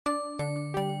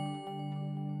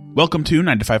Welcome to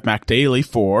 9 to 5 Mac Daily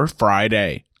for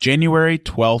Friday, January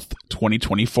 12th,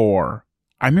 2024.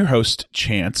 I'm your host,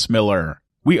 Chance Miller.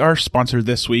 We are sponsored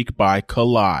this week by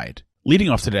Kolide. Leading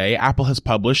off today, Apple has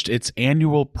published its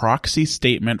annual proxy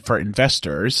statement for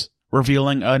investors,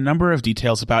 revealing a number of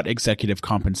details about executive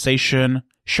compensation,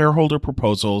 shareholder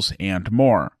proposals, and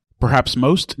more. Perhaps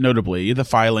most notably, the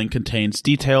filing contains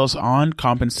details on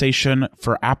compensation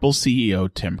for Apple CEO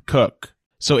Tim Cook.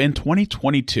 So in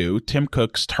 2022, Tim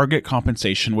Cook's target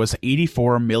compensation was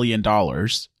 $84 million,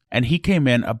 and he came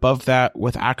in above that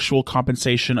with actual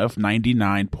compensation of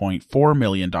 $99.4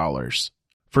 million.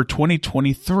 For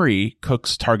 2023,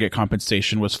 Cook's target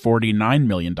compensation was $49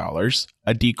 million,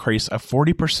 a decrease of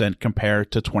 40%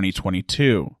 compared to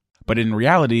 2022. But in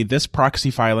reality, this proxy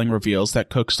filing reveals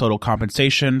that Cook's total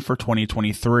compensation for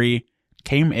 2023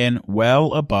 came in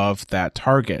well above that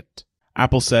target.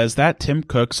 Apple says that Tim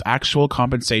Cook's actual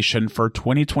compensation for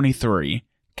 2023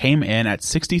 came in at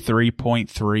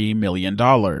 $63.3 million.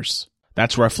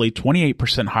 That's roughly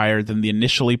 28% higher than the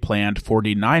initially planned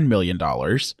 $49 million,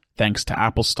 thanks to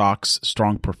Apple stock's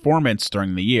strong performance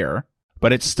during the year,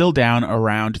 but it's still down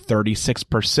around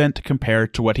 36%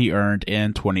 compared to what he earned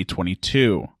in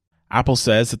 2022. Apple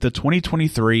says that the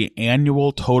 2023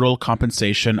 annual total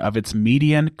compensation of its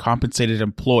median compensated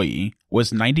employee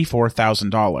was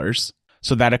 $94,000,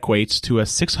 so that equates to a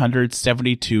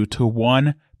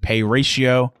 672-to-1 pay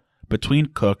ratio between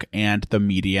Cook and the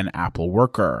median Apple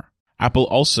worker. Apple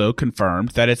also confirmed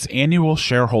that its annual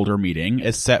shareholder meeting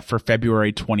is set for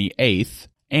February 28th,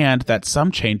 and that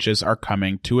some changes are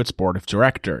coming to its board of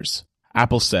directors.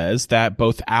 Apple says that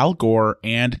both Al Gore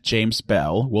and James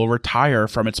Bell will retire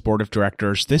from its board of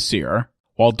directors this year,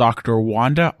 while Dr.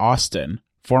 Wanda Austin,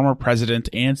 former president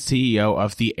and CEO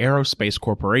of the Aerospace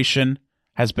Corporation,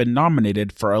 has been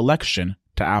nominated for election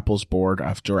to Apple's board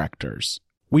of directors.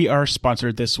 We are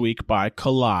sponsored this week by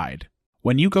Kolide.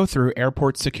 When you go through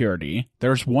airport security,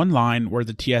 there's one line where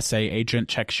the TSA agent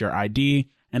checks your ID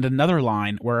and another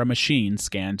line where a machine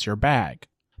scans your bag.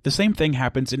 The same thing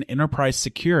happens in enterprise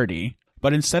security,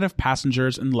 but instead of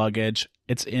passengers and luggage,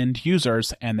 it's end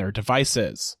users and their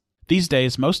devices. These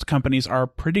days, most companies are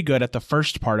pretty good at the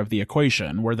first part of the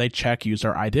equation, where they check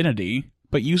user identity,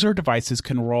 but user devices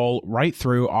can roll right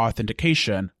through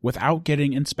authentication without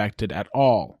getting inspected at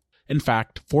all. In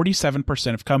fact,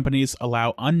 47% of companies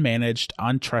allow unmanaged,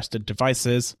 untrusted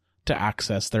devices to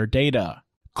access their data.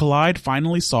 Kolide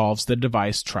finally solves the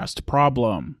device trust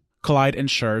problem. Kolide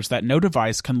ensures that no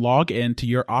device can log into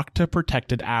your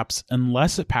Okta-protected apps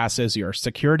unless it passes your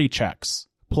security checks.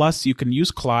 Plus, you can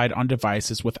use Kolide on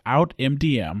devices without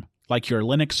MDM, like your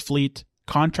Linux fleet,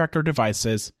 contractor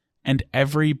devices, and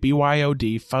every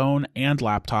BYOD phone and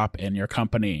laptop in your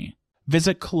company.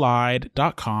 Visit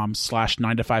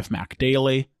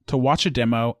kolide.com/9to5macdaily to watch a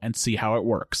demo and see how it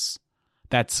works.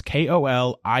 That's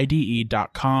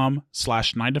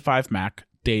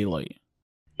KOLIDE.com/9to5macdaily.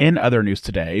 In other news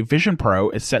today, Vision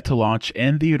Pro is set to launch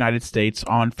in the United States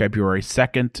on February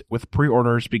 2nd, with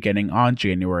pre-orders beginning on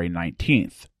January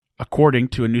 19th. According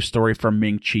to a new story from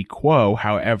Ming-Chi Kuo,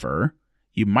 however,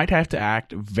 you might have to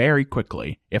act very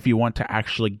quickly if you want to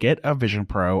actually get a Vision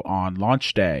Pro on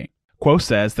launch day. Kuo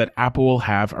says that Apple will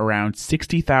have around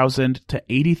 60,000 to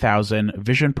 80,000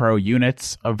 Vision Pro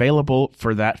units available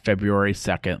for that February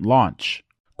 2nd launch.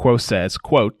 Kuo says,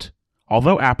 quote,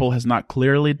 "Although Apple has not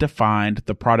clearly defined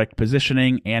the product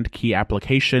positioning and key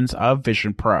applications of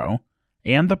Vision Pro,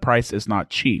 and the price is not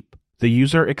cheap, the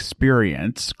user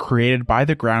experience created by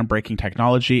the groundbreaking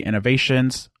technology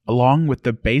innovations, along with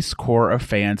the base core of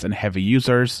fans and heavy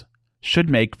users, should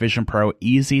make Vision Pro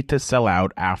easy to sell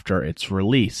out after its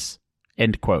release."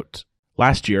 End quote.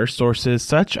 Last year, sources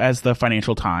such as the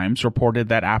Financial Times reported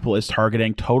that Apple is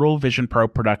targeting total Vision Pro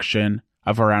production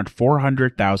of around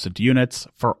 400,000 units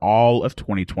for all of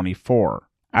 2024.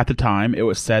 At the time, it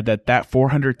was said that that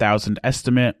 400,000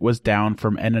 estimate was down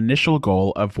from an initial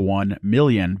goal of 1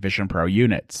 million Vision Pro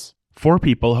units. For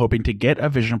people hoping to get a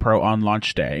Vision Pro on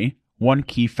launch day, one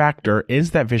key factor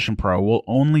is that Vision Pro will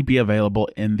only be available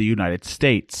in the United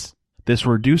States. This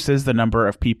reduces the number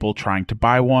of people trying to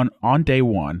buy one on day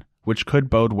one, which could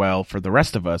bode well for the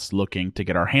rest of us looking to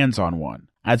get our hands on one.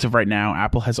 As of right now,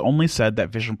 Apple has only said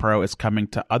that Vision Pro is coming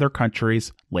to other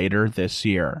countries later this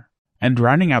year. And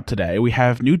rounding out today, we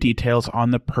have new details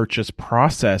on the purchase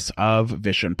process of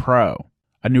Vision Pro.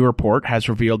 A new report has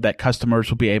revealed that customers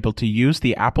will be able to use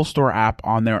the Apple Store app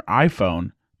on their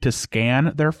iPhone to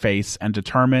scan their face and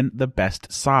determine the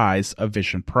best size of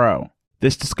Vision Pro.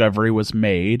 This discovery was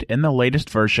made in the latest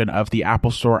version of the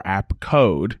Apple Store app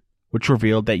code, which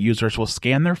revealed that users will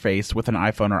scan their face with an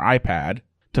iPhone or iPad,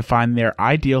 to find their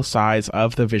ideal size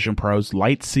of the Vision Pro's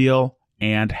light seal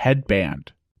and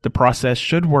headband. The process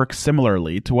should work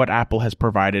similarly to what Apple has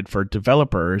provided for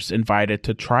developers invited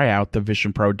to try out the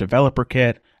Vision Pro Developer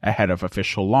Kit ahead of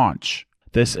official launch.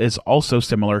 This is also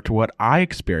similar to what I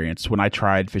experienced when I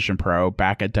tried Vision Pro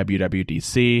back at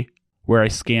WWDC, where I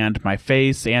scanned my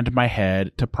face and my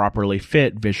head to properly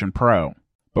fit Vision Pro.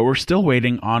 But we're still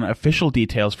waiting on official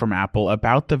details from Apple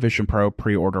about the Vision Pro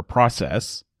pre-order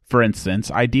process. For instance,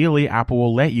 ideally, Apple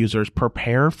will let users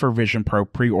prepare for Vision Pro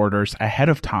pre-orders ahead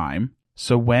of time,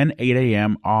 so when 8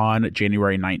 a.m. on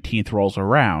January 19th rolls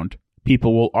around,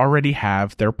 people will already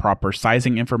have their proper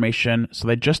sizing information, so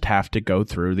they just have to go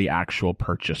through the actual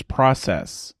purchase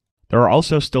process. There are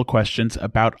also still questions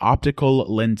about optical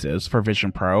lenses for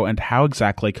Vision Pro and how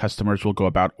exactly customers will go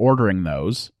about ordering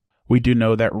those. We do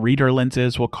know that reader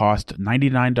lenses will cost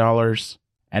 $99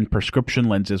 and prescription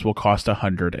lenses will cost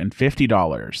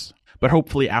 $150. But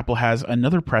hopefully Apple has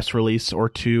another press release or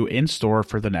two in store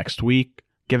for the next week,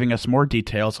 giving us more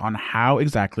details on how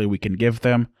exactly we can give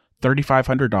them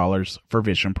 $3,500 for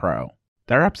Vision Pro.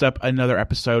 That wraps up another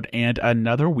episode and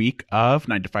another week of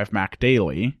 9to5Mac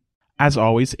Daily. As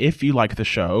always, if you like the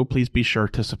show, please be sure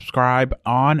to subscribe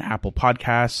on Apple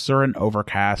Podcasts or an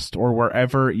Overcast or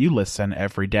wherever you listen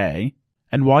every day.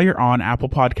 And while you're on Apple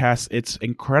Podcasts, it's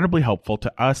incredibly helpful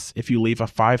to us if you leave a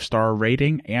 5-star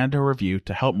rating and a review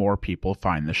to help more people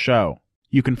find the show.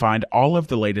 You can find all of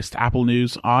the latest Apple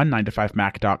news on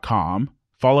 9to5mac.com.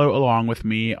 Follow along with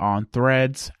me on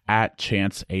Threads at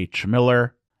Chance H.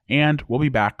 Miller, and we'll be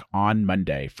back on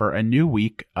Monday for a new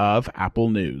week of Apple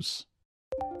news.